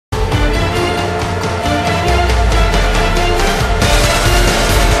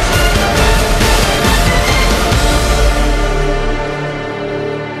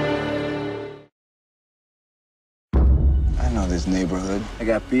neighborhood. I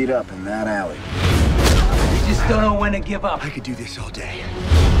got beat up in that alley. You just don't know when to give up. I could do this all day.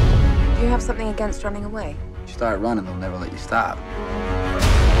 Do you have something against running away? You start running, they'll never let you stop.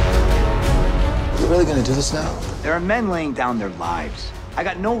 You really gonna do this now? There are men laying down their lives. I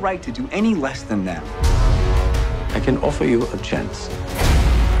got no right to do any less than them. I can offer you a chance.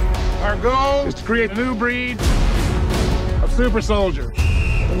 Our goal is to create a new breed of super soldiers.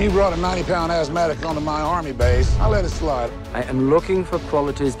 When you brought a 90-pound asthmatic onto my army base, I let it slide. I am looking for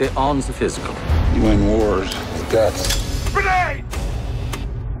qualities beyond the physical. You win wars with guts. Grenade!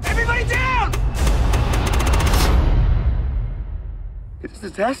 Everybody down! Is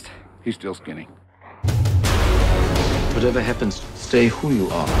this a test? He's still skinny. Whatever happens, stay who you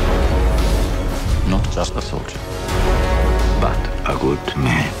are. Not just a soldier, but a good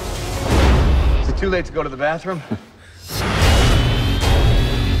man. Is it too late to go to the bathroom?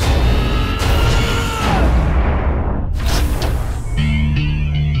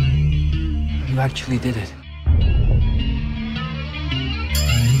 You actually did it.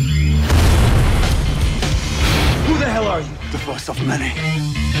 Who the hell are you? The first of many.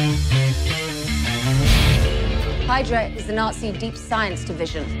 Hydra is the Nazi Deep Science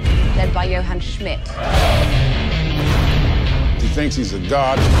Division, led by Johann Schmidt. He thinks he's a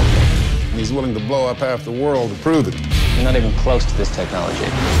god, and he's willing to blow up half the world to prove it. You're not even close to this technology.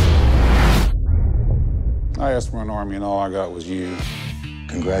 I asked for an army, and all I got was you.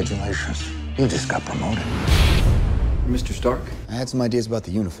 Congratulations. You just got promoted. Mr. Stark? I had some ideas about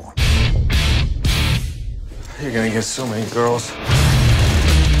the uniform. You're gonna get so many girls.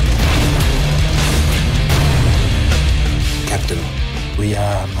 Captain, we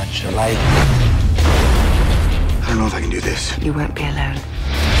are much alike. I don't know if I can do this. You won't be alone.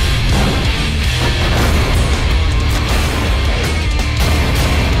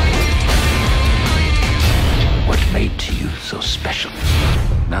 What made you so special?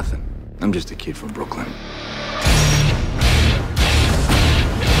 Nothing. I'm just a kid from Brooklyn.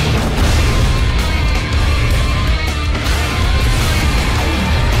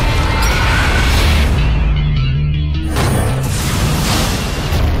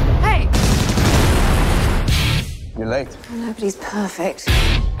 Hey! You're late. Nobody's perfect.